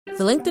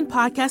The LinkedIn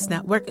Podcast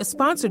Network is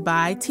sponsored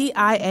by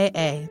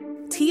TIAA.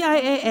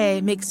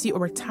 TIAA makes you a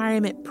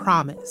retirement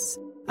promise,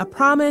 a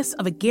promise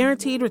of a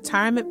guaranteed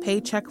retirement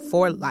paycheck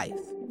for life.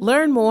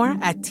 Learn more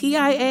at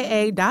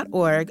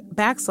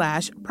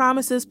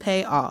TIAA.org/promises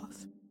pay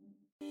off.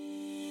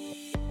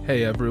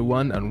 Hey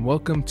everyone, and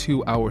welcome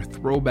to our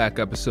throwback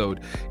episode.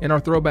 In our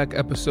throwback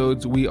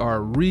episodes, we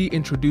are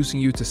reintroducing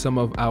you to some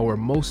of our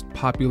most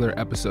popular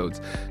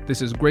episodes.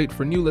 This is great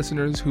for new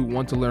listeners who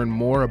want to learn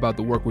more about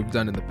the work we've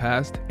done in the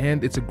past,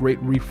 and it's a great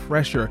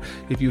refresher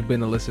if you've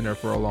been a listener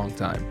for a long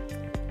time.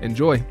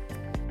 Enjoy.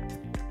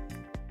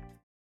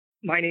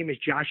 My name is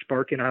Josh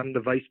Barkin. I'm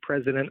the Vice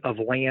President of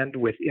Land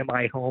with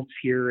MI Homes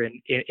here in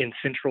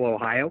Central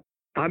Ohio.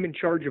 I'm in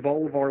charge of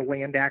all of our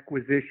land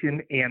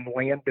acquisition and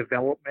land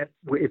development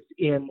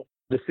within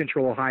the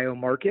Central Ohio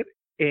market.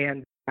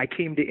 And I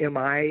came to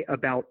MI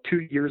about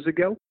 2 years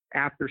ago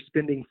after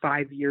spending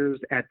 5 years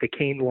at the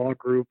Kane Law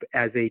Group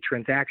as a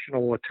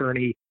transactional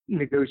attorney,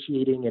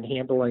 negotiating and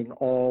handling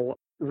all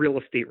real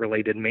estate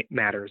related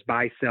matters,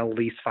 buy, sell,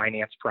 lease,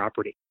 finance,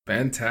 property.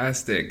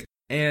 Fantastic.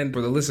 And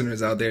for the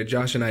listeners out there,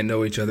 Josh and I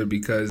know each other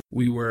because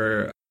we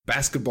were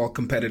basketball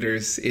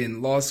competitors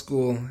in law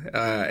school,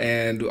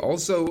 and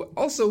also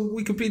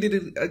we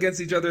competed against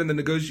each other in the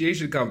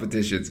negotiation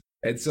competitions.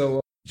 And so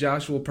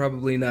Josh will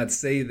probably not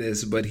say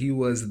this, but he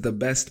was the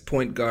best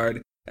point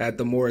guard at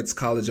the Moritz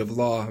College of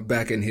Law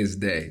back in his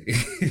day.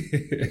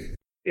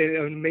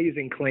 An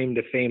amazing claim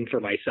to fame for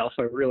myself.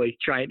 I'm really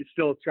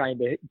still trying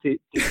to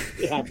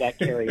have that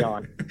carry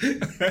on.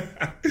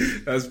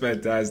 That's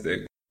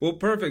fantastic. Well,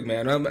 perfect,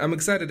 man. I'm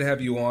excited to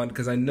have you on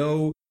because I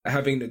know,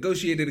 having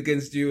negotiated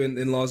against you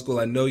in law school,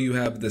 I know you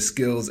have the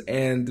skills,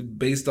 and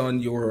based on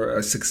your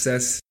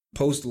success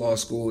post-law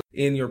school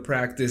in your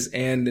practice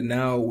and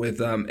now with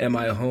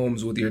MI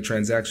Homes with your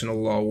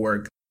transactional law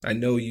work, I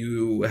know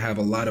you have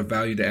a lot of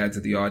value to add to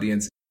the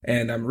audience.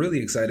 And I'm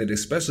really excited,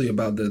 especially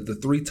about the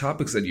three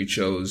topics that you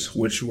chose,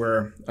 which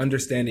were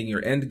understanding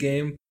your end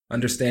game,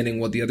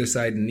 understanding what the other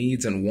side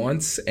needs and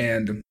wants,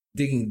 and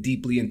digging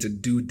deeply into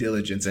due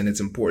diligence and its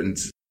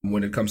importance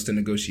when it comes to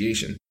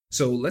negotiation.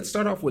 So let's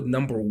start off with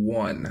number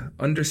one,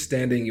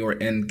 understanding your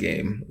end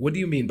game. What do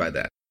you mean by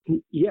that?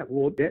 Yeah,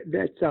 well,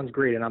 that sounds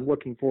great. And I'm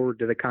looking forward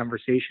to the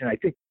conversation. I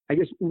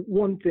guess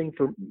one thing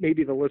for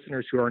maybe the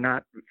listeners who are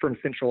not from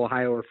Central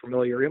Ohio or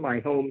familiar, MI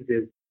Homes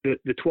is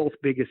the 12th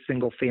biggest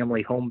single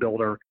family home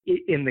builder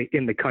in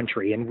the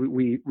country. And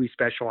we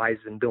specialize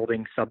in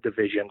building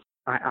subdivisions.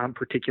 I'm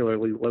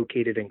particularly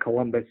located in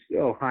Columbus,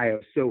 Ohio.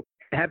 So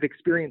have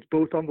experience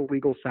both on the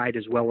legal side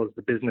as well as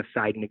the business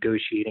side,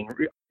 negotiating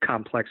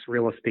complex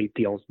real estate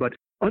deals. But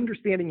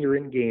understanding your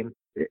end game,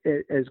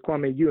 as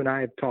Kwame, you and I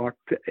have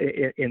talked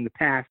in the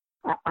past,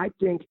 I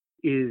think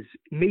is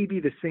maybe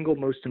the single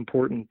most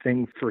important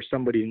thing for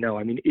somebody to know.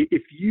 I mean,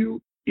 if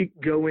you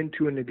go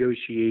into a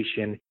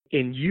negotiation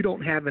and you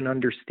don't have an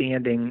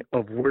understanding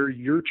of where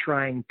you're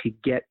trying to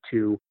get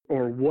to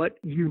or what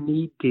you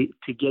need to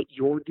get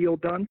your deal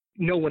done,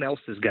 no one else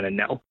is going to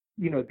know.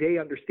 You know, they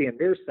understand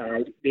their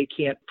side. They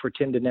can't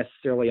pretend to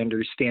necessarily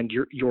understand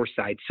your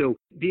side. So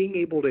being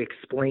able to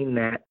explain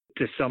that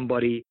to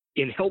somebody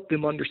and help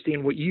them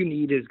understand what you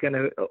need is going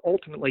to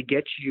ultimately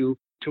get you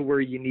to where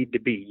you need to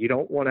be. You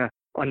don't want to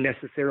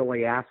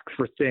unnecessarily ask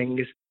for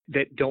things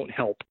that don't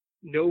help.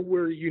 Know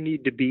where you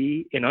need to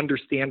be and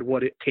understand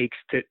what it takes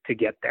to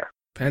get there.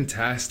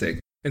 Fantastic.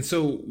 And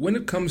so when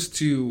it comes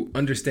to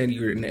understanding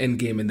your end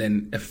game and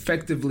then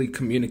effectively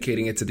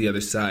communicating it to the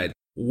other side,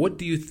 what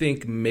do you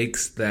think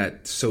makes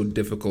that so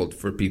difficult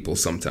for people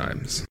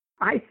sometimes?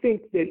 I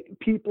think that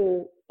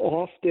people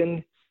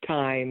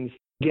oftentimes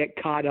get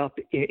caught up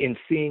in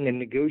seeing a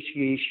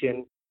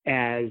negotiation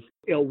as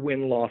a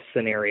win-loss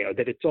scenario,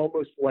 that it's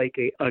almost like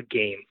a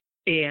game.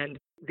 And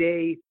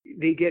they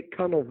get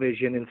tunnel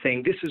vision and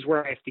saying, this is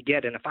where I have to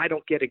get. And if I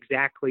don't get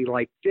exactly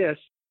like this,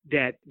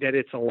 that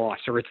it's a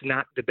loss or it's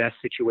not the best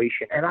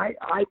situation. And I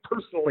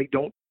personally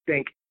don't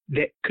think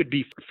that could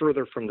be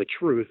further from the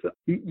truth.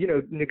 You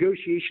know,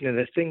 negotiation, and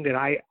the thing that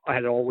I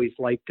had always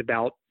liked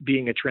about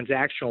being a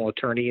transactional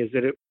attorney is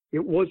that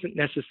it wasn't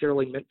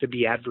necessarily meant to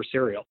be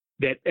adversarial,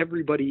 that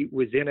everybody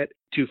was in it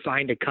to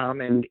find a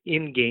common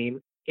end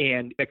game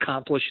and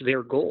accomplish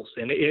their goals.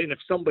 And if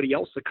somebody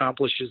else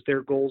accomplishes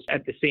their goals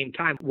at the same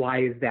time,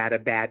 why is that a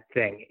bad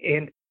thing?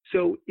 And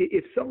so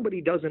if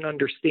somebody doesn't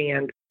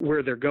understand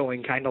where they're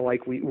going, kind of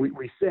like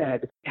we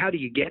said, how do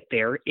you get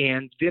there?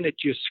 And then it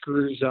just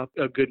screws up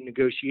a good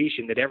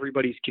negotiation, that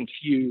everybody's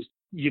confused,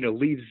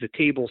 leaves the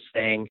table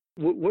saying,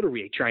 what are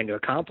we trying to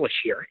accomplish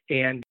here?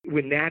 And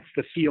when that's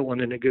the feel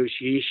in a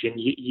negotiation,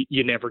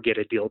 you never get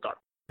a deal done.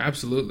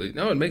 Absolutely.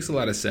 No, it makes a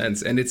lot of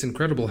sense. And it's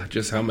incredible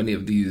just how many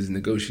of these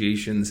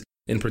negotiations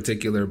in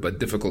particular, but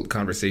difficult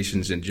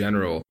conversations in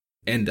general,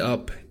 end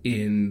up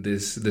in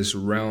this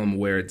realm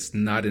where it's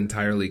not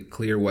entirely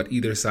clear what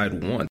either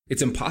side wants.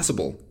 It's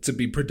impossible to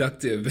be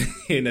productive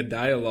in a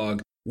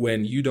dialogue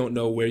when you don't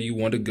know where you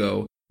want to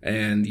go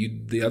and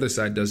the other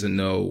side doesn't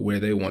know where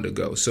they want to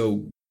go.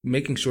 So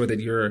making sure that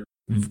you're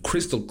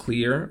crystal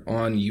clear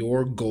on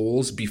your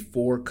goals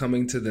before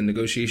coming to the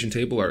negotiation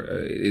table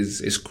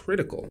is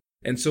critical.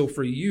 And so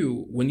for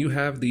you, when you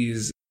have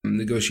these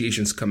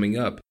negotiations coming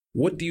up,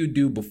 what do you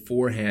do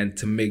beforehand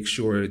to make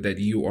sure that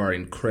you are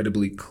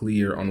incredibly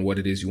clear on what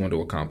it is you want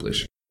to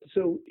accomplish?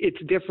 So it's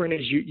different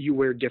as you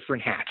wear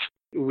different hats.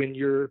 When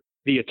you're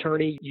the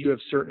attorney, you have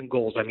certain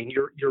goals. I mean,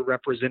 you're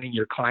representing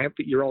your client,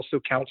 but you're also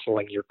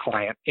counseling your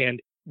client.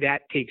 And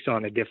that takes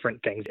on a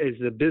different thing. As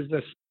a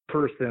business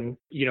person,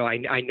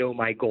 I know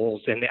my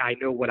goals and I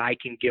know what I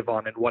can give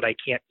on and what I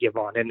can't give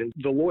on. And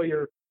the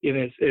lawyer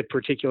in a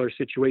particular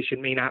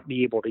situation may not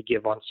be able to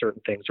give on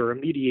certain things, or a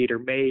mediator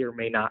may or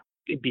may not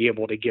be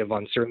able to give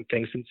on certain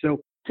things. And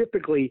so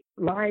typically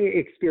my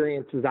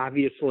experience is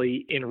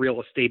obviously in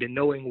real estate and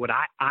knowing what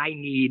I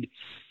need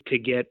to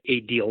get a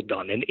deal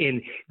done.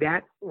 And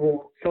that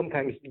will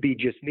sometimes be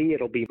just me.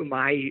 It'll be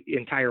my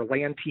entire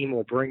land team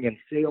will bring in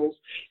sales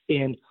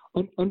and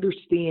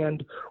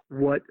understand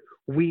what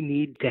we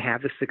need to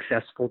have a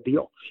successful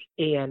deal.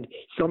 And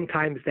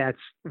sometimes that's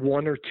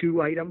 1 or 2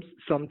 items.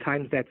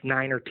 Sometimes that's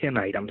 9 or 10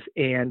 items.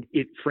 And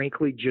it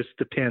frankly just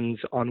depends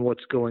on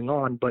what's going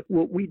on. But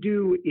what we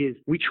do is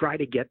we try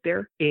to get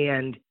there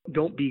and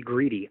don't be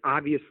greedy.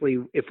 Obviously,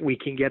 if we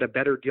can get a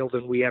better deal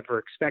than we ever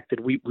expected,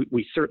 we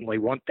certainly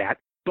want that.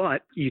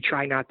 But you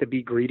try not to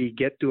be greedy,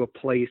 get to a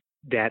place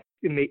that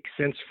makes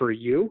sense for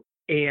you.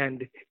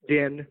 And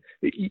then,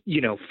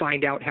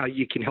 find out how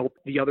you can help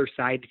the other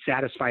side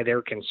satisfy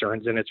their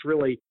concerns. And it's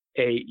really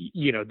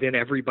then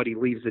everybody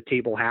leaves the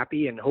table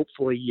happy, and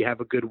hopefully you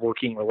have a good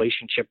working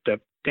relationship to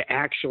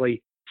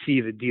actually see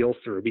the deal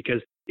through.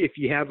 Because if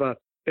you have a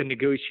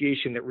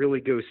negotiation that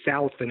really goes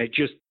south, and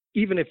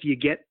even if you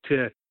get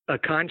to a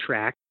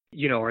contract,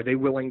 are they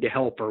willing to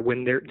help? Or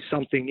when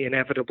something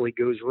inevitably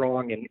goes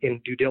wrong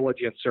in due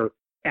diligence or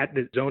at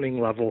the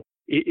zoning level,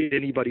 is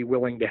anybody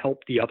willing to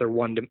help the other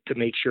one to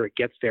make sure it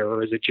gets there,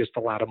 or is it just a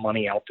lot of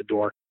money out the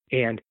door?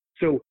 And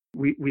so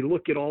we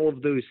look at all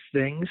of those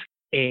things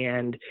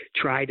and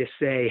try to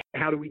say,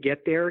 how do we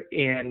get there?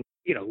 And,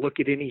 look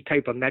at any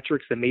type of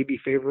metrics that may be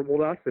favorable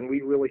to us. And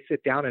we really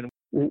sit down and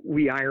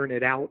we iron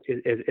it out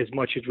as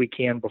much as we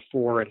can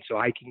before. And so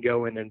I can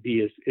go in and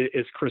be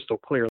as crystal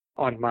clear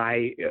on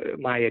my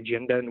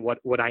agenda and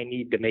what I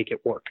need to make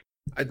it work.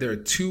 There are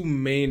 2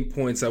 main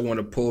points I want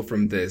to pull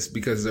from this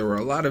because there were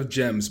a lot of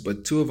gems,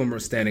 but 2 of them are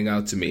standing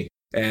out to me.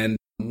 And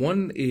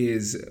one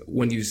is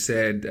when you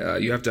said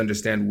you have to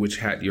understand which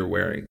hat you're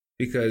wearing,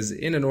 because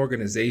in an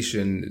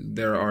organization,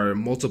 there are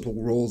multiple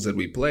roles that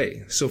we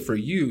play. So for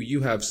you,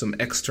 you have some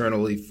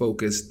externally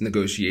focused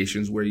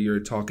negotiations where you're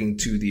talking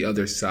to the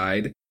other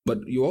side,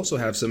 but you also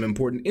have some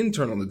important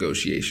internal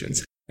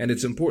negotiations. And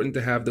it's important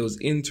to have those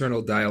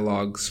internal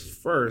dialogues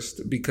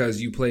first because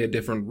you play a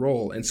different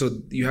role. And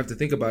so you have to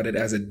think about it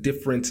as a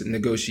different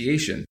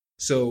negotiation.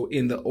 So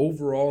in the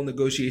overall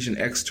negotiation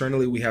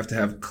externally, we have to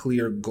have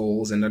clear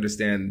goals and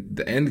understand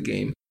the end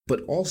game.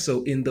 But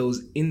also in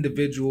those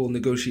individual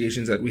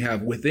negotiations that we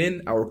have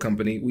within our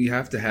company, we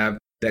have to have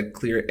that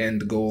clear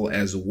end goal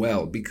as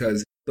well,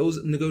 because those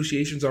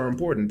negotiations are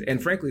important.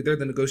 And frankly, they're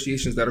the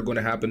negotiations that are going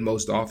to happen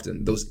most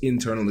often, those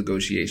internal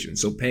negotiations.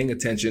 So paying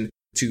attention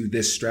to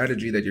this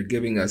strategy that you're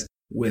giving us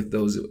with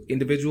those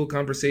individual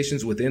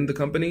conversations within the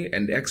company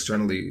and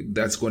externally,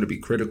 that's going to be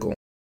critical.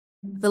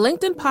 The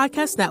LinkedIn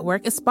Podcast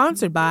Network is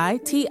sponsored by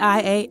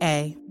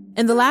TIAA.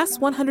 In the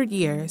last 100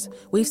 years,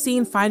 we've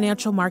seen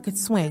financial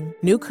markets swing,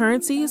 new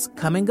currencies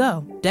come and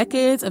go,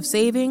 decades of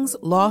savings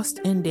lost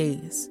in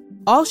days,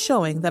 all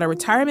showing that a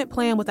retirement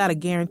plan without a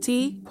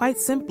guarantee, quite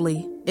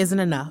simply, isn't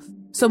enough.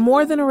 So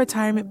more than a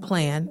retirement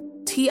plan,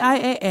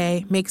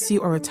 TIAA makes you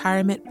a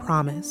retirement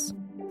promise.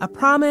 A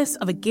promise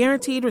of a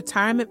guaranteed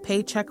retirement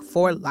paycheck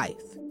for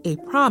life. A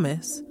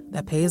promise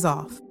that pays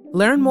off.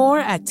 Learn more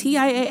at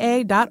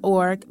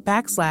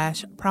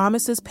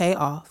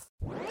TIAA.org/promisespayoff.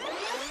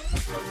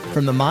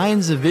 From the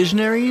minds of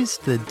visionaries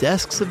to the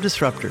desks of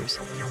disruptors,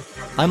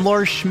 I'm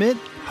Lars Schmidt,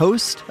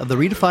 host of the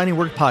Redefining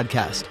Work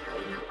podcast.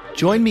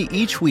 Join me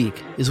each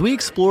week as we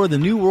explore the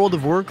new world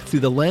of work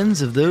through the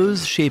lens of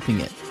those shaping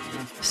it.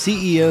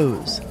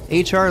 CEOs,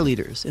 HR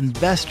leaders,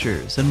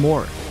 investors, and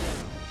more.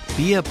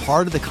 Be a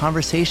part of the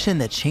conversation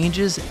that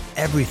changes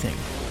everything.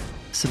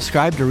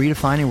 Subscribe to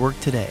Redefining Work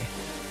today.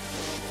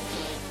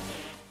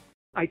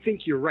 I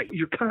think you're right.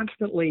 You're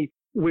constantly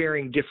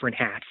wearing different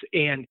hats.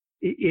 And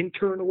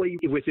internally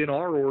within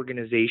our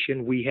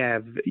organization, we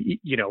have,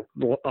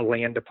 a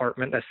land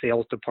department, a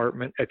sales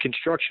department, a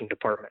construction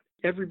department.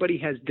 Everybody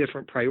has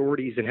different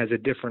priorities and has a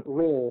different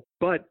role.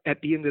 But at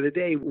the end of the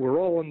day, we're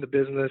all in the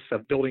business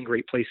of building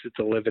great places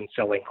to live and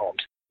selling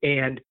homes.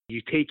 And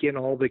you take in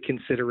all the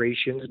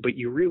considerations, but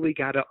you really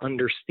got to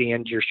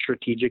understand your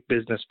strategic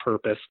business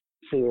purpose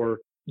for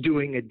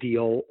doing a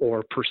deal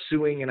or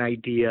pursuing an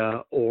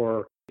idea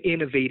or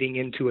innovating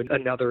into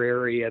another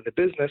area of the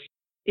business.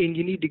 And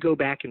you need to go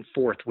back and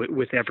forth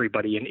with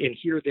everybody and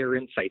hear their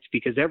insights,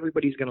 because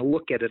everybody's going to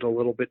look at it a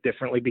little bit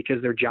differently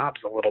because their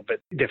job's a little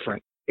bit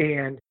different.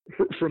 And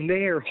from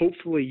there,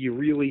 hopefully you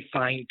really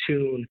fine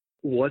tune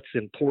what's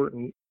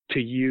important to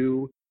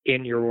you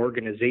in your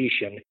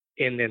organization.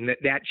 And then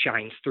that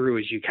shines through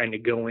as you kind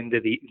of go into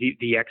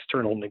the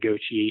external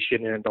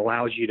negotiation, and it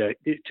allows you to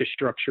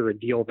structure a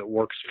deal that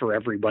works for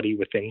everybody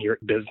within your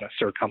business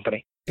or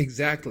company.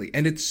 Exactly.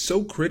 And it's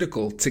so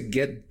critical to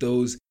get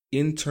those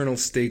internal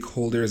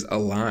stakeholders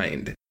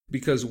aligned,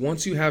 because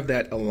once you have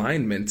that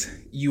alignment,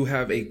 you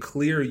have a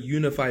clear,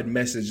 unified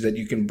message that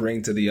you can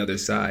bring to the other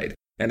side.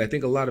 And I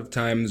think a lot of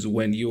times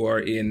when you are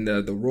in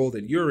the role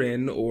that you're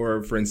in,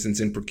 or for instance,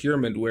 in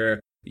procurement, where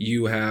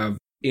you have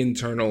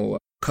internal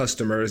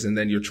customers and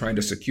then you're trying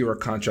to secure a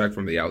contract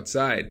from the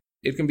outside,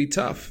 it can be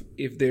tough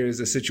if there's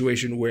a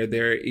situation where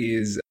there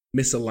is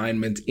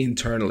misalignment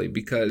internally,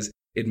 because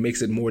it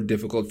makes it more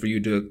difficult for you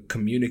to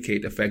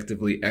communicate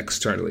effectively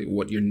externally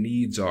what your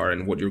needs are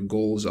and what your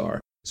goals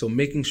are. So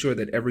making sure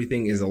that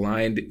everything is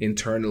aligned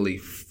internally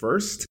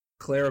first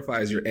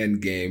clarifies your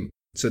end game,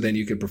 so then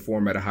you can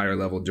perform at a higher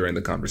level during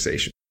the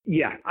conversation.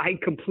 Yeah, I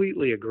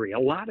completely agree. A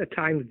lot of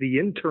times the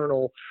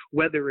internal,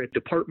 whether it's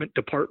department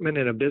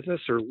in a business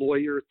or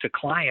lawyer to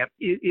client,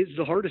 is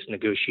the hardest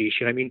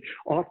negotiation. I mean,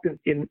 often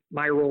in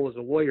my role as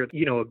a lawyer,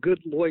 a good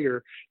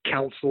lawyer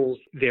counsels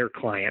their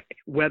client,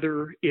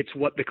 whether it's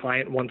what the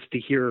client wants to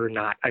hear or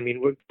not. I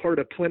mean, we're part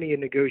of plenty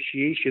of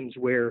negotiations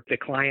where the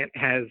client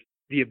has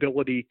the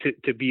ability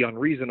to be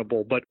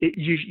unreasonable, but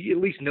you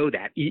at least know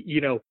that,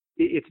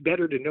 It's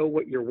better to know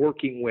what you're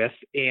working with.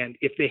 And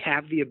if they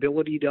have the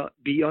ability to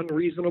be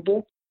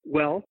unreasonable,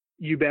 well,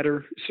 you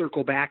better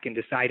circle back and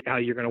decide how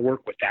you're going to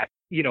work with that.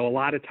 A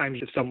lot of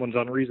times if someone's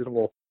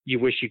unreasonable, you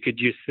wish you could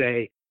just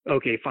say,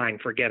 okay, fine,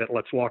 forget it.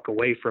 Let's walk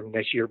away from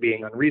this. You're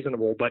being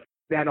unreasonable. But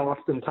that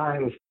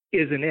oftentimes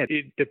isn't it.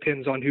 It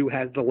depends on who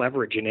has the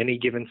leverage in any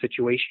given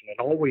situation.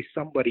 And always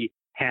somebody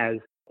has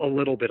a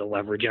little bit of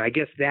leverage. And I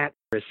guess that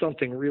is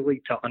something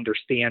really to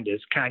understand, is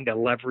kind of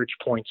leverage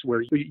points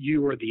where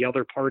you or the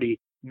other party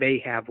may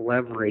have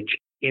leverage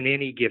in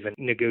any given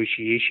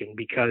negotiation,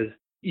 because,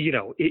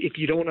 if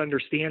you don't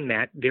understand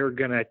that, they're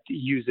going to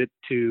use it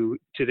to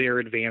their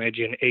advantage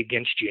and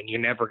against you, and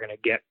you're never going to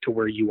get to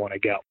where you want to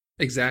go.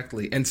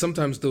 Exactly. And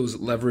sometimes those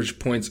leverage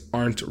points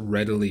aren't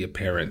readily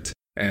apparent.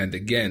 And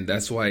again,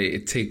 that's why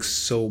it takes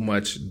so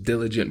much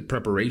diligent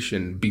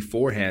preparation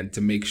beforehand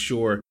to make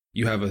sure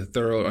you have a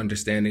thorough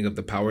understanding of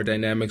the power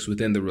dynamics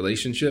within the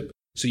relationship,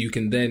 so you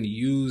can then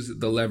use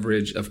the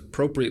leverage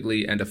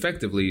appropriately and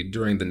effectively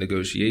during the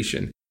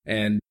negotiation.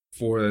 And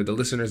for the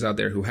listeners out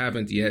there who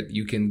haven't yet,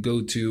 you can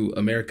go to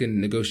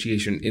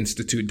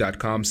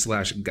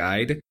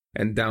AmericanNegotiationInstitute.com/guide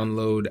and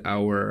download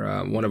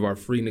our one of our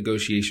free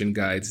negotiation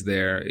guides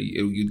there.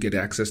 You'd get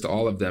access to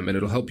all of them, and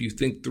it'll help you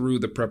think through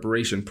the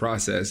preparation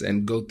process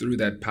and go through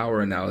that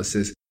power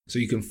analysis, so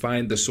you can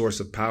find the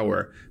source of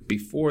power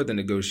before the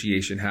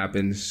negotiation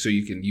happens, so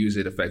you can use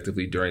it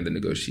effectively during the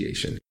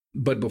negotiation.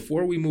 But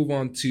before we move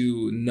on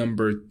to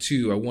number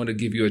 2, I want to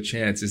give you a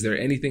chance. Is there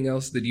anything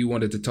else that you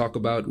wanted to talk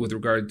about with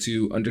regard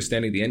to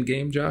understanding the end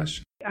game,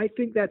 Josh? I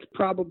think that's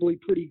probably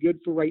pretty good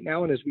for right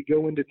now. And as we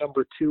go into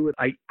number 2,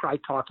 I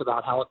probably talk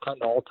about how it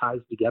kind of all ties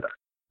together.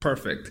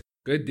 Perfect.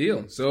 Good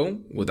deal.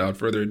 So without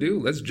further ado,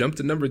 let's jump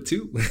to number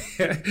 2.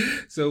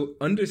 So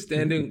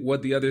understanding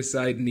what the other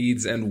side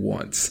needs and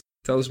wants.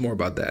 Tell us more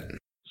about that.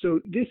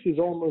 So this is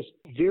almost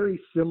very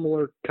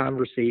similar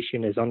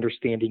conversation as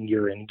understanding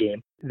your end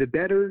game. The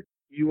better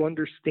you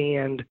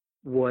understand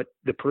what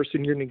the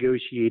person you're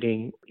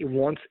negotiating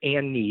wants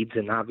and needs,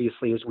 and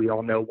obviously, as we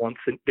all know,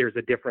 there's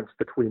a difference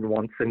between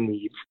wants and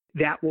needs,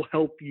 that will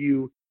help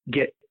you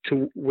get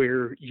to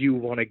where you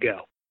want to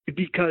go.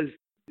 Because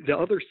the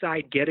other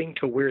side getting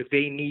to where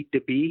they need to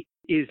be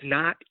is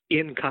not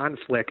in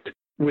conflict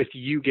with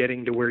you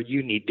getting to where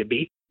you need to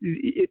be.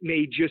 It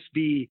may just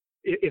be,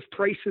 if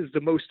price is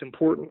the most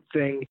important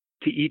thing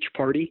to each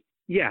party,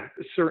 yeah,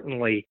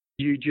 certainly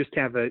you just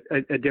have a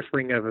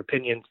differing of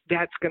opinions.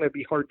 That's going to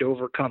be hard to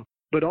overcome.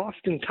 But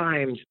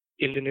oftentimes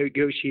in the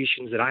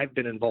negotiations that I've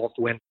been involved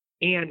with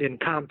and in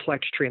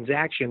complex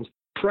transactions,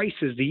 price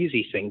is the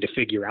easy thing to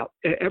figure out.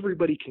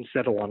 Everybody can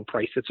settle on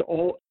price. It's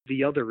all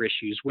the other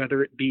issues,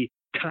 whether it be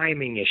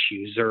timing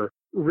issues or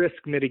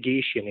risk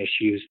mitigation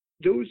issues.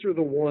 Those are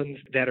the ones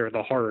that are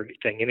the hard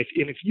thing. And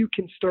if you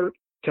can start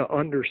to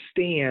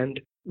understand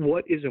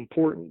what is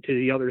important to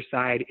the other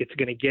side, it's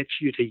going to get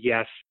you to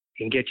yes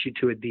and get you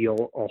to a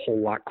deal a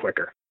whole lot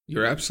quicker.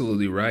 You're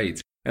absolutely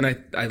right. And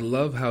I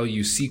love how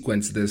you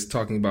sequence this,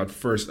 talking about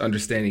first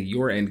understanding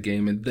your end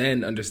game and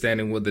then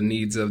understanding what the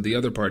needs of the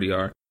other party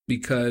are.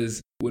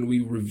 Because when we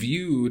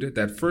reviewed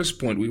that first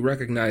point, we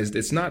recognized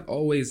it's not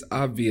always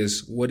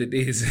obvious what it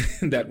is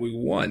that we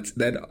want.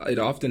 That it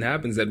often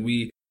happens that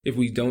if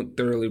we don't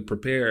thoroughly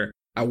prepare,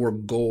 our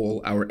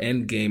goal, our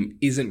end game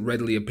isn't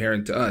readily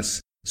apparent to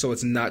us. So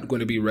it's not going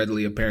to be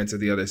readily apparent to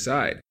the other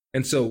side.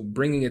 And so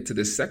bringing it to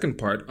the second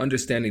part,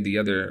 understanding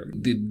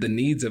the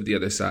needs of the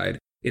other side,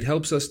 it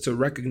helps us to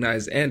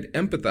recognize and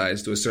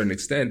empathize to a certain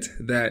extent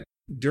that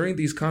during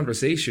these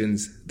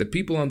conversations, the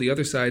people on the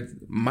other side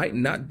might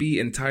not be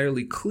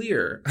entirely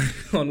clear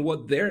on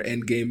what their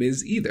end game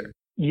is either.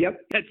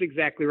 Yep, that's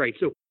exactly right.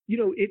 So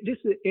this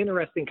is an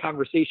interesting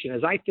conversation.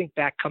 As I think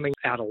back coming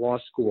out of law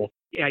school,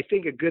 I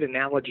think a good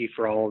analogy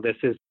for all of this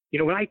is,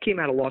 when I came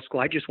out of law school,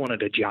 I just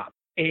wanted a job.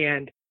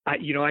 And,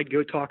 I'd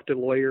go talk to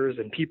lawyers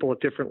and people at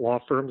different law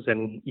firms,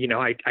 and,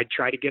 I'd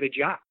try to get a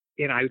job.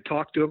 And I would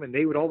talk to them, and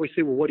they would always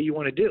say, well, what do you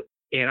want to do?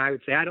 And I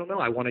would say, I don't know,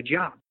 I want a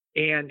job.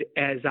 And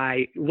as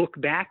I look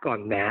back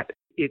on that,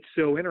 it's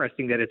so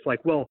interesting that it's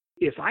like, well,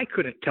 if I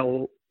couldn't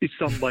tell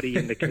somebody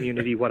in the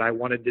community what I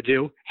wanted to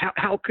do,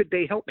 how could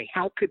they help me?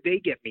 How could they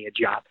get me a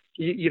job?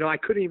 I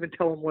couldn't even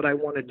tell them what I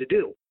wanted to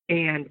do.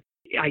 And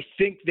I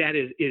think that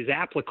is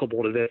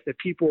applicable to this, that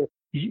people,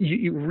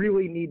 you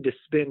really need to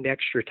spend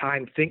extra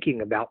time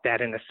thinking about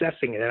that and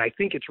assessing it. And I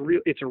think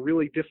it's a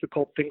really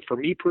difficult thing for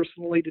me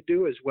personally to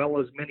do, as well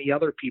as many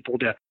other people,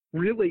 to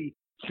really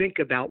think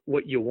about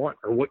what you want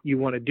or what you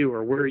want to do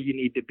or where you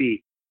need to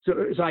be. So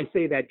I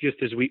say that just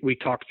as we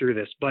talk through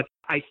this, but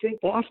I think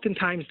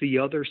oftentimes the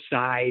other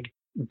side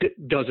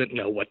doesn't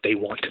know what they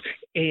want,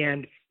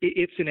 and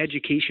it's an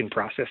education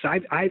process.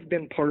 I've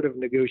been part of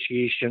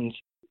negotiations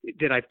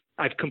that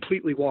I've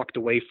completely walked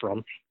away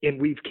from,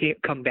 and we've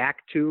come back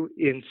to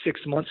in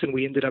 6 months, and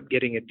we ended up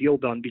getting a deal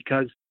done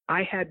because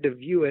I had to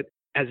view it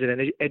as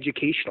an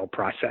educational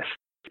process.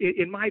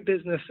 In my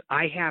business,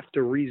 I have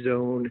to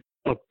rezone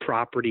a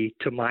property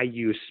to my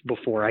use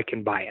before I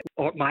can buy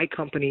it. My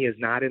company is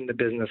not in the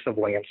business of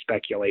land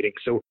speculating.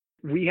 So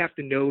we have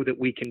to know that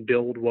we can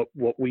build what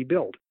we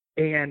build.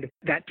 And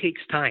that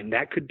takes time.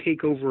 That could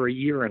take over a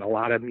year in a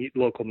lot of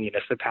local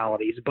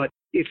municipalities. But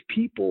if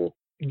people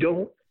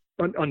don't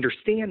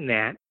understand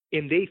that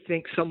and they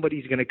think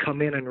somebody's going to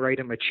come in and write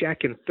them a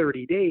check in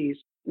 30 days,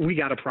 we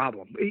got a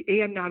problem.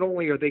 And not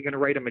only are they going to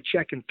write them a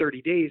check in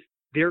 30 days,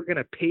 they're going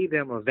to pay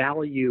them a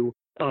value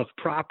of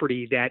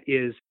property that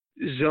is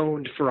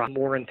zoned for a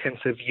more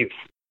intensive use.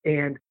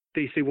 And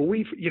they say, well,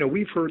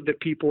 we've heard that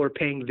people are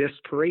paying this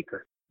per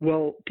acre.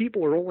 Well,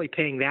 people are only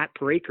paying that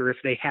per acre if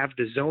they have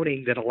the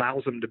zoning that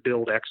allows them to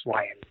build X,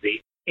 Y, and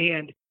Z.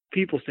 And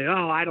people say,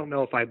 oh, I don't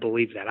know if I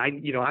believe that.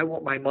 I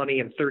want my money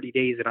in 30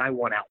 days and I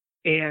want out.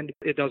 And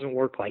it doesn't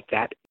work like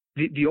that.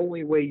 The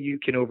only way you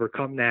can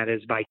overcome that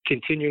is by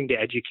continuing to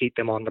educate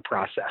them on the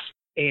process.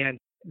 And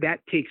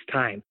that takes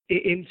time.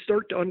 And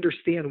start to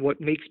understand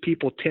what makes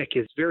people tick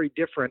is very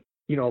different.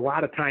 A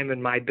lot of time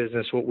in my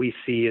business, what we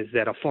see is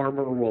that a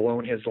farmer will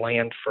own his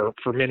land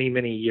for many,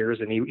 many years,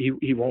 and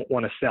he won't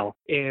want to sell.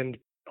 And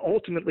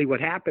ultimately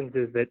what happens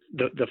is that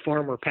the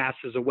farmer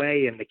passes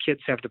away and the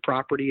kids have the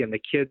property, and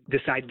the kids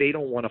decide they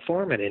don't want to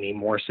farm it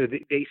anymore, so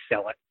they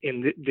sell it.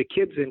 And the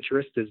kids'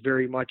 interest is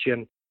very much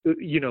in,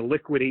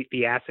 liquidate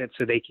the assets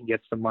so they can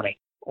get some money.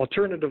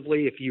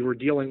 Alternatively, if you were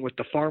dealing with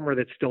the farmer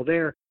that's still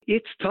there,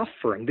 it's tough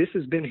for him. This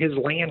has been his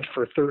land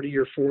for 30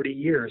 or 40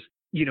 years.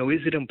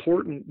 Is it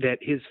important that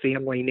his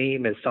family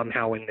name is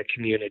somehow in the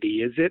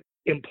community? Is it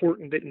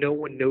important that no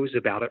one knows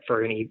about it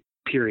for any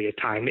period of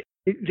time?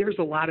 There's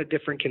a lot of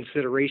different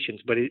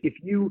considerations, but if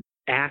you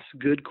ask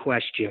good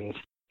questions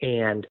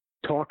and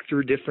talk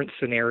through different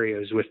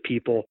scenarios with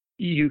people,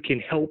 you can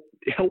help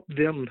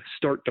them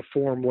start to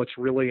form what's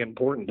really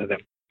important to them.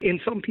 And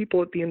some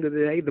people, at the end of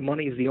the day, the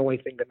money is the only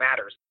thing that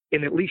matters.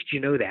 And at least you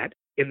know that.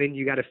 And then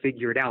you got to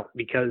figure it out,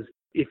 because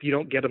if you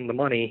don't get them the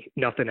money,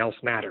 nothing else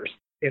matters.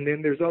 And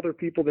then there's other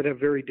people that have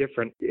very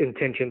different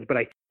intentions. But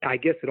I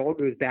guess it all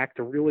goes back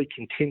to really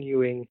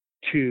continuing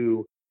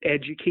to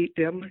educate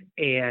them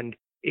and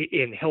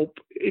help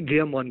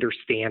them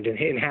understand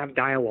and have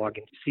dialogue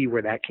and see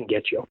where that can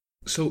get you.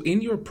 So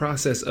in your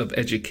process of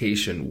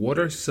education, what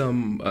are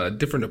some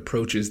different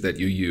approaches that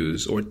you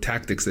use or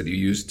tactics that you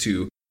use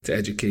to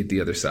educate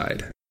the other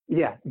side?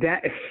 Yeah,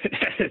 that's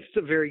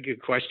a very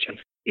good question.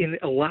 And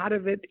a lot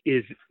of it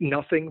is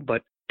nothing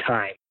but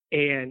time.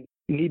 And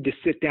you need to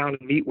sit down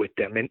and meet with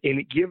them and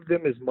give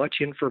them as much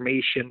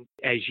information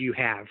as you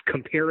have.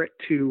 Compare it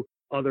to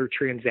other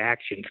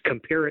transactions.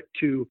 Compare it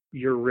to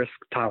your risk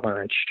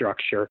tolerance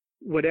structure,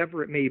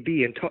 whatever it may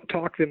be, and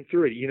talk them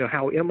through it.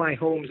 How MI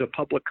Homes, a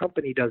public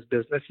company, does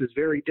business is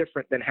very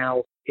different than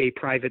how a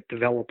private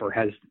developer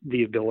has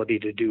the ability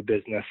to do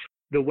business.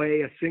 The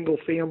way a single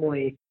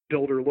family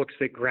builder looks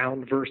at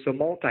ground versus a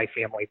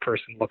multifamily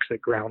person looks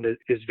at ground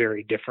is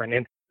very different.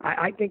 And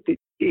I think that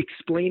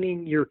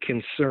explaining your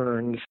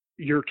concerns,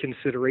 your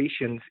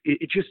considerations,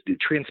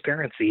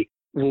 transparency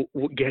will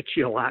get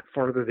you a lot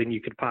farther than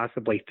you could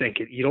possibly think.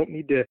 You don't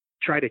need to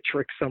try to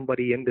trick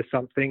somebody into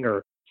something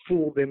or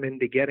fool them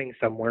into getting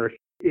somewhere.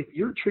 If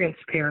you're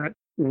transparent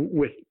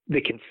with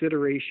the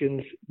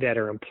considerations that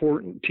are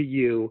important to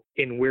you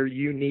and where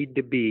you need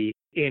to be,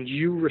 and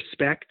you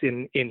respect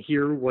and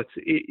hear what's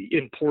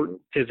important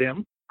to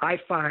them, I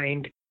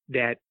find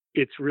that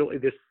it's really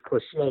this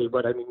cliche,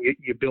 but I mean,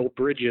 you build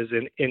bridges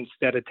and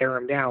instead of tear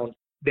them down,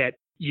 that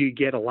you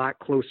get a lot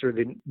closer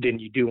than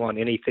you do on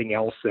anything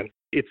else. And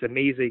it's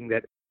amazing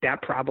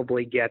that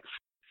probably gets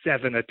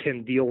 7 or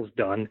 10 deals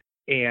done.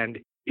 And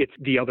it's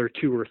the other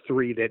 2 or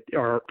 3 that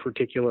are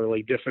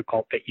particularly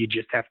difficult that you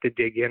just have to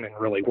dig in and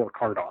really work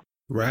hard on.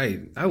 Right.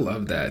 I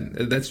love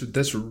that.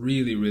 That's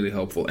really, really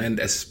helpful. And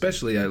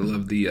especially I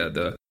love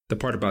the the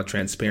part about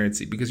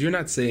transparency, because you're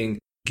not saying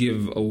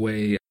give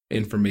away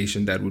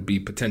information that would be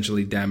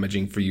potentially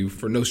damaging for you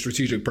for no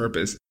strategic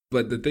purpose.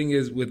 But the thing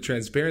is, with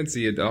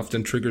transparency, it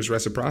often triggers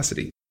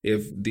reciprocity.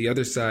 If the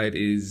other side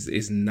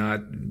is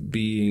not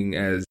being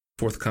as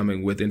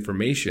forthcoming with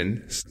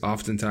information,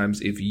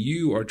 oftentimes if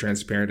you are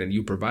transparent and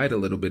you provide a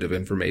little bit of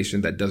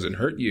information that doesn't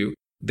hurt you,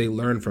 they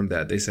learn from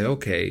that. They say,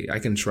 okay, I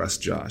can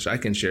trust Josh. I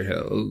can share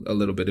a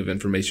little bit of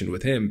information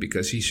with him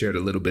because he shared a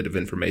little bit of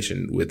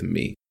information with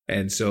me.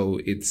 And so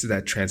it's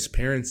that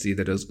transparency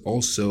that is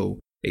also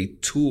a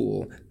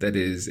tool that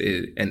is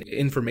an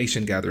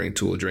information gathering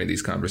tool during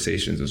these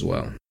conversations as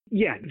well.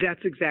 Yeah,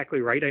 that's exactly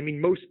right. I mean,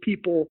 most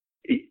people,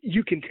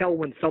 you can tell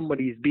when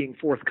somebody's being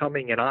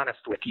forthcoming and honest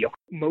with you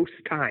most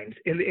times.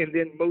 And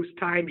then most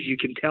times you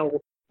can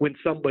tell when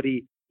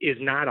somebody is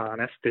not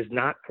honest, is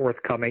not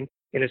forthcoming,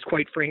 and is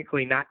quite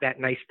frankly not that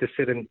nice to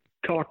sit and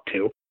talk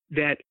to,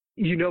 that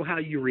you know how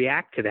you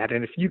react to that.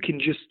 And if you can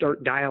just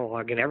start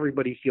dialogue and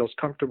everybody feels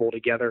comfortable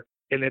together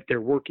and that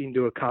they're working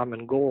to a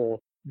common goal,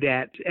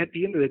 that at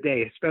the end of the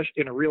day,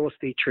 especially in a real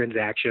estate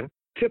transaction,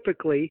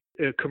 typically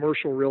a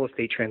commercial real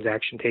estate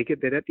transaction, take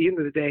it, that at the end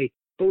of the day,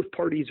 both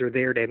parties are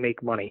there to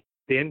make money.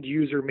 The end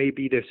user may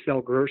be to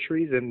sell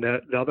groceries and the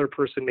other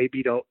person may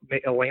be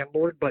a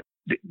landlord, but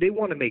they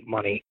want to make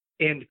money.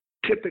 And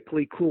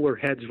typically cooler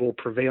heads will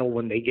prevail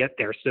when they get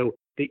there. So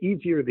the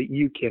easier that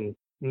you can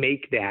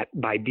make that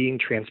by being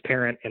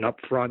transparent and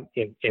upfront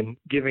and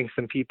giving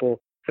some people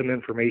some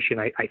information,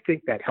 I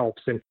think that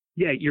helps. And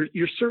yeah,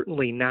 you're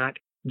certainly not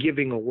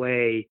giving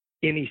away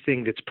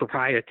anything that's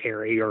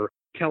proprietary or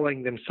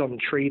telling them some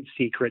trade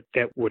secret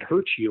that would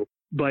hurt you,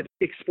 but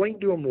explain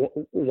to them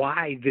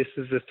why this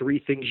is the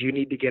three things you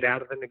need to get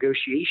out of the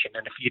negotiation.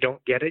 And if you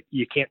don't get it,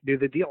 you can't do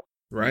the deal.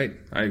 Right.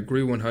 I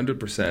agree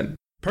 100%.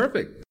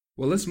 Perfect.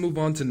 Well, let's move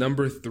on to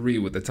number 3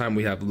 with the time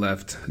we have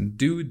left,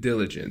 due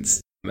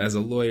diligence. As a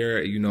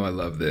lawyer, you know I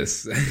love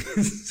this.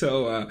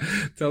 So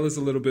tell us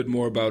a little bit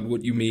more about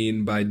what you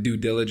mean by due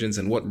diligence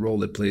and what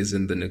role it plays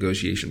in the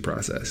negotiation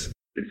process.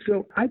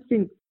 So I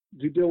think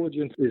due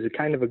diligence is a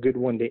kind of a good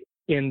one to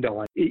end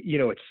on.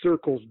 It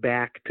circles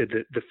back to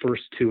the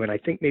first two, and I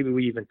think maybe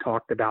we even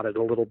talked about it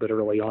a little bit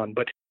early on.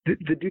 But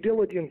the due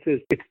diligence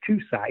it's two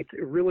sides,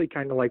 really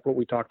kind of like what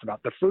we talked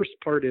about. The first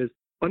part is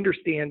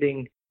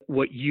understanding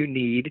what you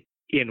need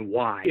and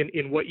why,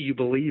 in what you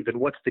believe and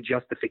what's the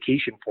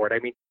justification for it. I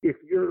mean, if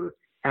you're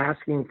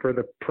asking for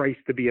the price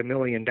to be $1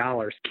 million,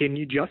 can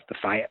you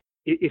justify it?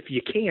 If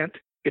you can't,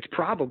 it's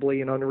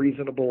probably an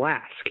unreasonable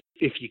ask.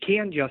 If you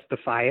can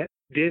justify it,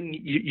 then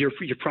you're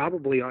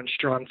probably on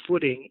strong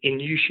footing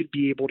and you should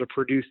be able to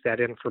produce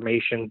that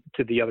information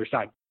to the other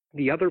side.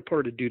 The other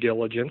part of due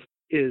diligence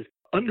is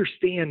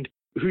understand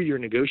who you're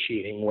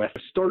negotiating with.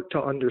 Start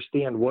to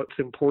understand what's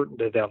important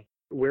to them.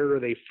 Where are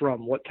they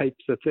from? What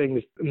types of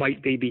things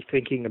might they be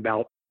thinking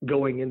about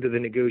going into the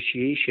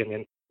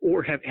negotiation?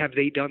 Or have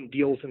they done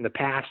deals in the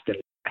past, and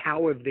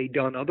how have they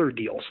done other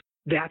deals?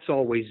 That's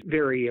always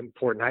very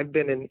important. I've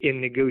been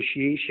in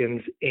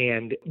negotiations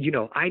and,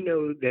 I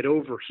know that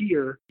over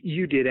here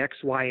you did X,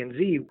 Y, and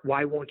Z.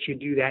 Why won't you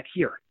do that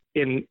here?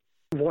 And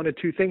one of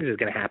two things is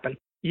going to happen.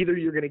 Either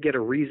you're going to get a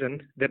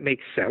reason that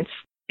makes sense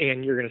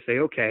and you're going to say,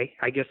 okay,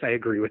 I guess I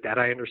agree with that.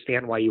 I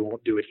understand why you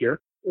won't do it here.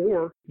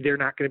 Or they're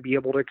not going to be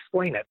able to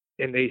explain it.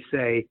 And they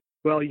say,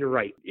 well, you're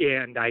right.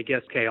 And I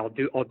guess, okay, I'll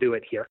do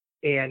it here.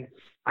 And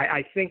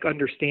I think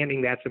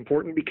understanding that's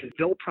important because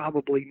they'll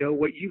probably know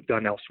what you've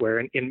done elsewhere.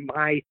 And in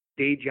my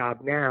day job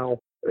now,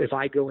 if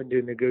I go into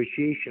a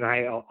negotiation,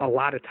 I a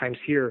lot of times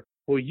hear,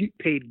 well, you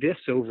paid this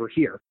over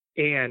here.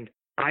 And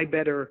I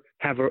better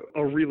have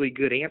a really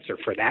good answer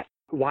for that.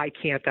 Why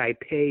can't I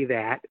pay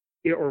that?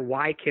 Or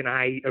why can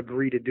I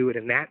agree to do it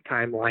in that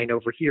timeline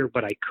over here,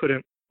 but I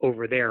couldn't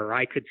over there, or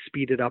I could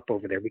speed it up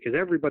over there, because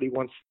everybody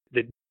wants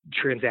the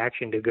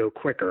transaction to go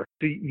quicker.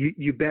 So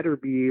you better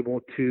be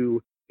able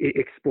to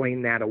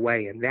explain that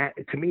away. And that,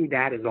 to me,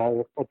 that is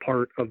all a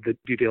part of the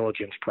due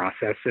diligence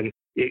process. And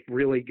it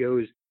really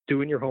goes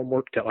doing your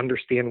homework to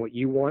understand what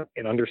you want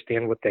and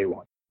understand what they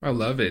want. I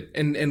love it.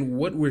 And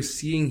what we're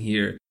seeing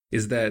here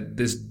is that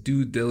this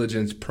due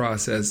diligence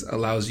process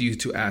allows you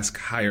to ask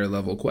higher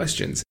level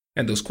questions.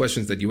 And those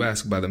questions that you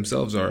ask by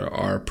themselves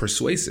are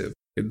persuasive.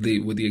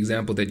 With the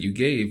example that you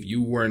gave,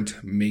 you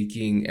weren't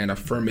making an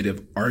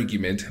affirmative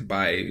argument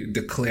by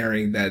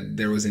declaring that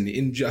there was an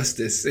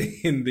injustice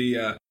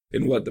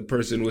in what the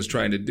person was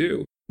trying to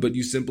do, but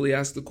you simply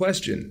asked the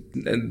question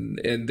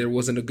and there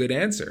wasn't a good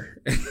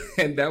answer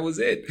and that was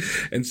it.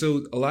 And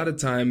so a lot of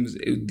times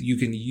you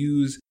can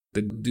use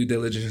the due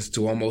diligence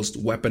to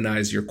almost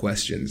weaponize your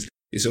questions.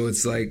 So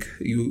it's like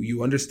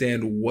you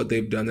understand what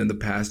they've done in the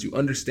past, you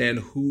understand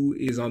who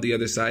is on the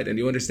other side, and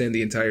you understand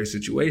the entire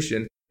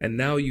situation. And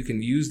now you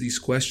can use these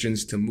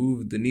questions to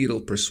move the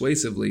needle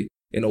persuasively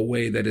in a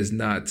way that is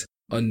not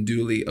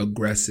unduly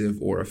aggressive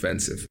or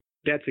offensive.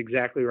 That's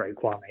exactly right,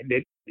 Kwame.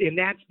 And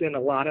that's been a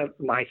lot of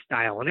my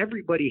style. And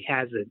everybody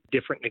has a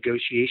different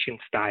negotiation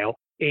style,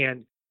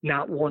 and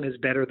not one is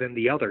better than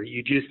the other.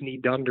 You just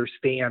need to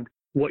understand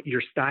what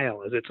your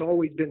style is. It's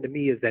always been to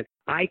me is that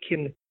I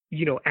can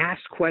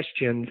ask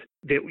questions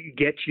that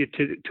get you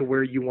to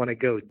where you want to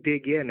go.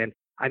 Dig in. And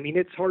I mean,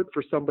 it's hard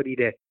for somebody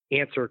to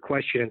answer a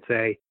question and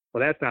say,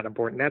 well, that's not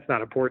important. That's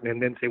not important.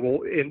 And then say, well,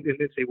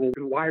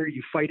 why are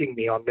you fighting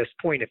me on this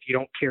point if you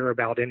don't care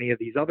about any of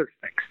these other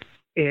things?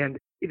 And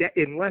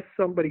unless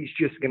somebody's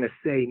just going to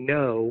say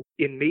no,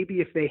 and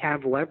maybe if they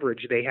have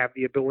leverage, they have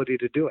the ability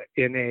to do it.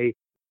 In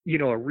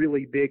a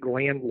really big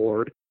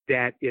landlord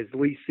that is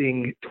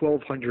leasing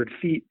 1,200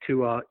 feet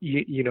to a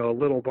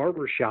little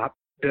barber shop,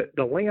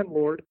 the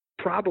landlord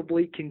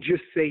probably can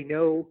just say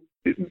no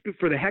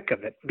for the heck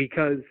of it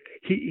because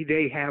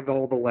they have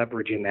all the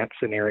leverage in that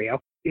scenario.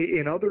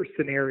 In other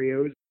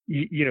scenarios,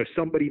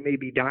 somebody may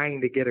be dying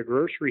to get a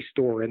grocery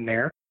store in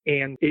there,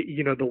 and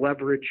the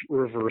leverage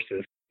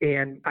reverses.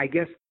 And I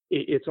guess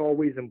it's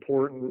always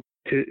important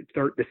to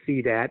start to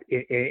see that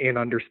and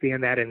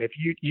understand that. And if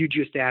you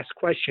just ask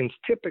questions,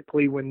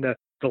 typically when the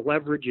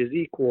leverage is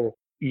equal,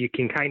 you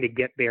can kind of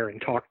get there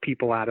and talk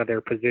people out of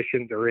their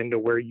positions or into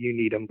where you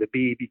need them to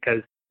be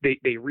because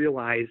they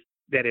realize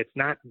that it's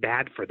not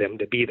bad for them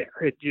to be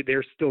there.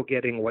 They're still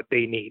getting what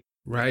they need.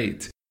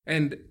 Right.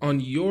 And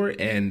on your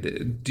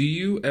end, do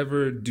you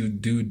ever do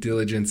due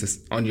diligence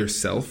on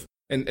yourself?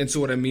 And so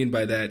what I mean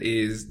by that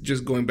is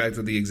just going back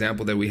to the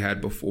example that we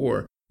had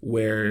before,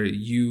 where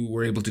you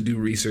were able to do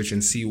research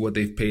and see what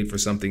they've paid for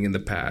something in the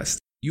past.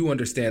 You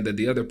understand that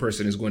the other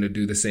person is going to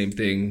do the same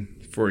thing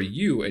for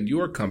you and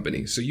your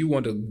company. So you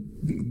want to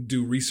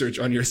do research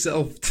on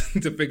yourself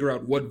to figure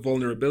out what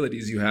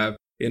vulnerabilities you have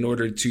in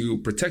order to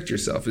protect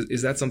yourself.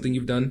 Is that something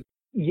you've done?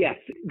 Yes,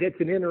 that's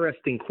an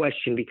interesting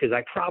question because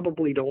I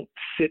probably don't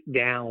sit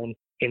down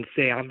and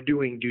say I'm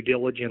doing due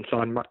diligence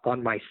on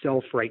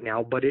myself right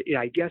now. But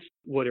I guess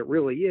what it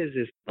really is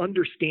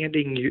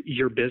understanding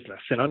your business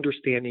and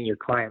understanding your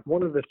client.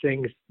 One of the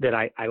things that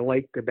I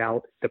liked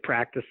about the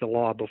practice of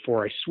law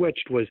before I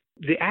switched was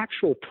the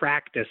actual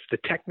practice, the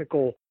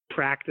technical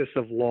practice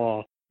of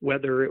law,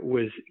 whether it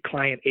was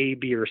client A,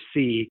 B, or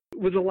C,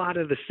 was a lot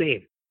of the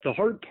same. The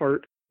hard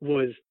part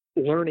was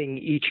learning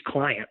each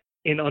client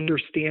and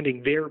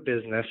understanding their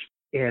business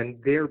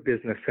and their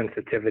business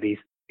sensitivities.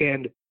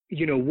 And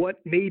what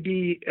may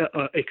be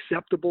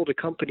acceptable to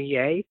company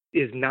A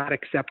is not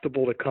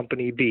acceptable to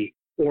company B,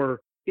 or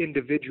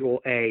individual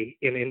A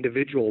and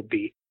individual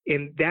B.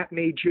 And that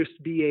may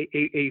just be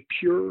a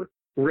pure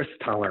risk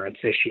tolerance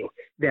issue,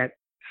 that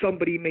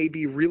somebody may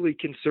be really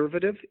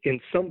conservative and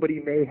somebody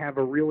may have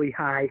a really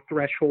high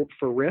threshold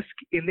for risk,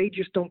 and they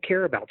just don't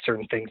care about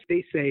certain things.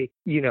 They say,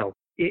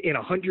 in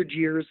 100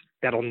 years,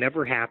 that'll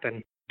never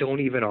happen.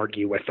 Don't even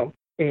argue with them.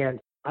 And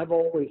I've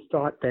always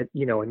thought that,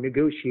 a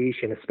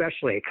negotiation,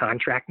 especially a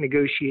contract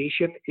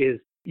negotiation, is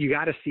you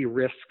got to see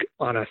risk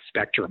on a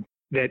spectrum,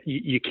 that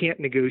you can't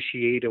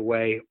negotiate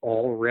away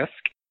all risk.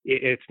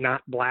 It's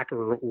not black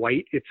or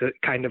white. It's a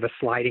kind of a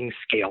sliding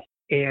scale,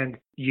 and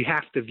you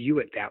have to view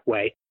it that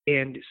way.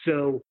 And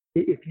so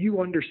if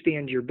you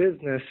understand your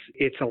business,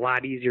 it's a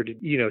lot easier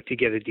to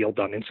get a deal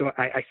done. And so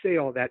I say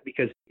all that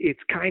because it's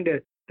kind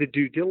of the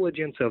due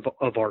diligence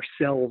of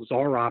ourselves.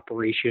 Our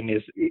operation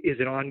is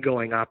an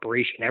ongoing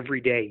operation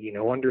every day.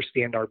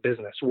 Understand our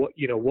business.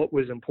 What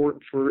was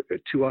important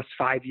to us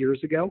 5 years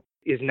ago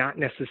is not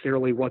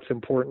necessarily what's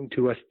important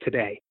to us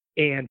today.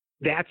 And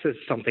that's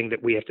something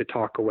that we have to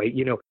talk away.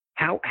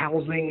 How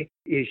housing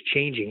is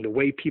changing, the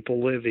way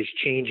people live is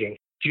changing.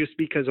 Just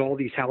because all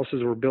these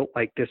houses were built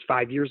like this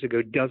 5 years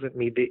ago doesn't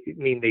mean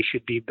they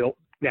should be built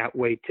that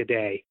way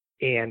today.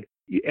 And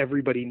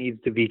everybody needs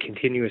to be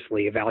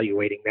continuously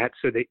evaluating that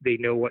so they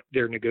know what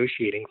they're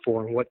negotiating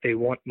for and what they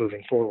want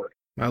moving forward.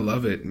 I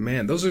love it.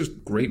 Man, those are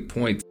great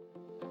points.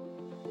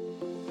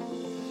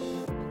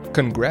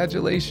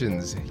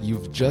 Congratulations!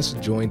 You've just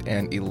joined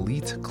an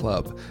elite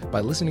club. By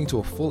listening to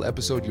a full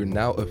episode, you're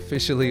now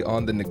officially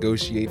on the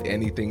Negotiate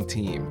Anything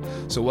team.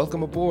 So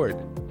welcome aboard.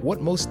 What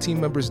most team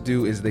members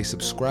do is they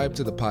subscribe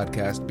to the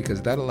podcast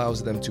because that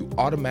allows them to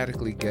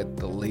automatically get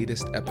the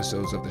latest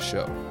episodes of the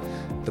show.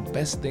 The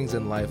best things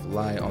in life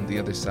lie on the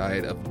other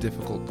side of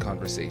difficult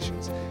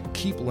conversations.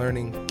 Keep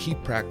learning,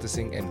 keep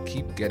practicing, and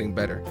keep getting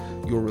better.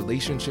 Your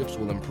relationships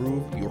will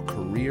improve, your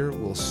career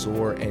will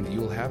soar, and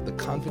you'll have the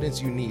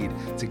confidence you need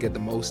to get the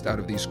most out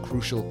of these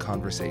crucial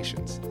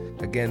conversations.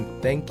 Again,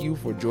 thank you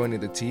for joining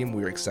the team.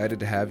 We're excited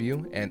to have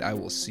you, and I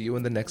will see you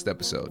in the next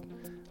episode.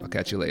 I'll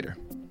catch you later.